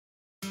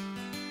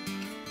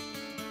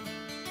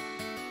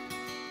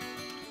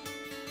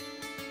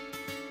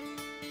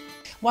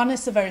One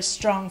is a very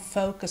strong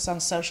focus on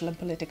social and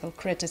political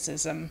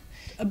criticism.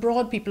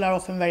 Abroad, people are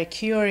often very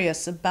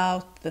curious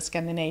about the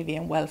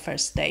Scandinavian welfare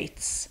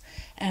states,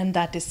 and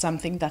that is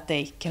something that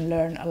they can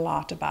learn a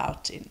lot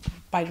about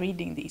by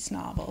reading these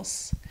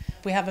novels.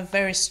 We have a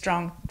very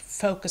strong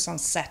focus on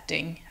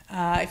setting.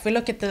 If we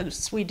look at the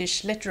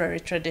Swedish literary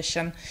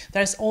tradition,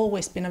 there's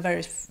always been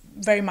a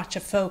very much a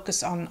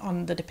focus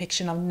on the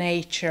depiction of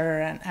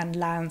nature and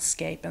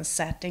landscape and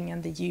setting,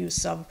 and the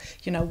use of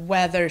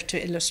weather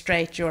to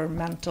illustrate your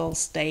mental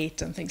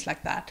state and things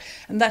like that.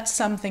 And that's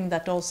something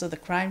that also the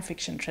crime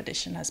fiction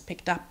tradition has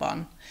picked up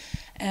on.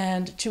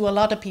 And to a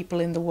lot of people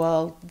in the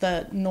world,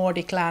 the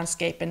Nordic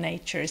landscape and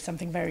nature is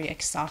something very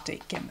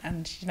exotic,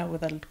 and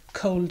with the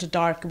cold,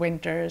 dark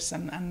winters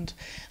and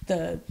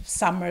the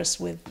summers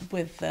with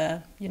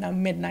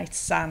midnight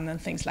sun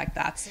and things like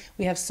that.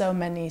 We have so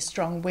many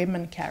strong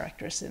women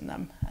characters in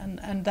them,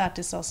 and that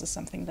is also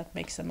something that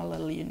makes them a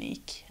little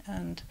unique.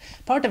 And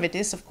part of it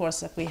is, of course,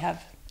 that we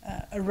have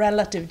a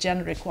relative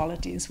gender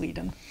equality in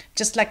Sweden.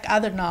 Just like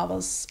other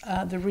novels,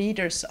 the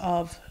readers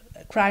of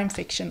crime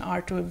fiction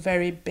are to a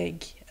very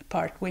big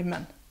part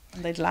women.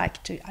 They'd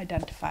like to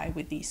identify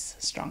with these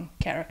strong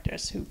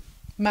characters who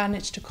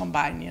manage to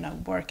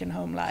combine, work and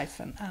home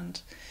life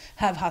and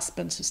have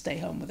husbands who stay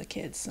home with the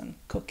kids and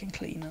cook and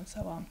clean and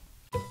so on.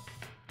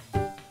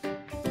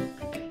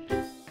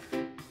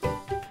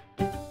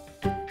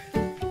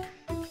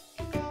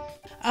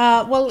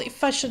 Well,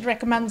 if I should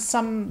recommend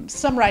some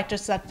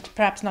writers that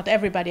perhaps not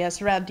everybody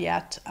has read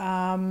yet,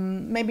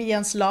 maybe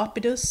Jens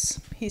Lapidus.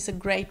 He's a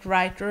great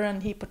writer,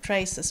 and he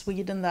portrays a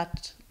Sweden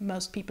that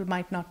most people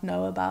might not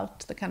know about,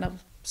 the kind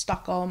of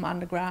Stockholm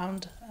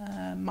underground,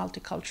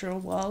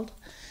 multicultural world.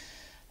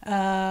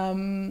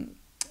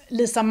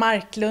 Lisa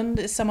Marklund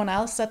is someone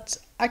else that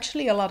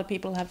actually a lot of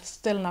people have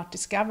still not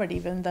discovered,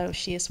 even though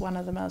she is one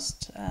of the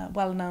most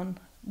well-known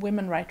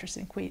women writers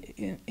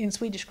in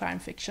Swedish crime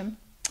fiction.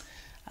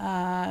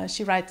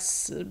 She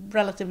writes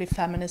relatively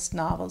feminist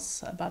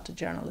novels about a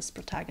journalist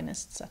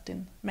protagonist set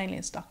mainly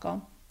in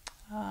Stockholm.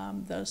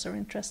 Those are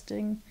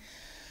interesting.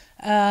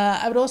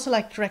 I would also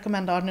like to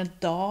recommend Arne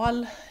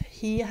Dahl.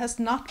 He has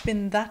not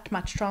been that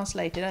much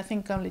translated. I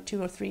think only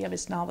 2 or 3 of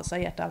his novels are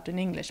yet out in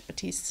English, but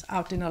he's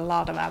out in a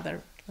lot of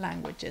other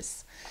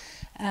languages.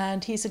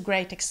 And he's a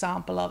great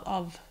example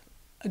of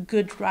a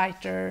good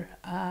writer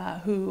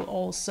who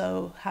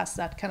also has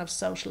that kind of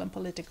social and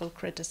political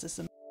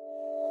criticism.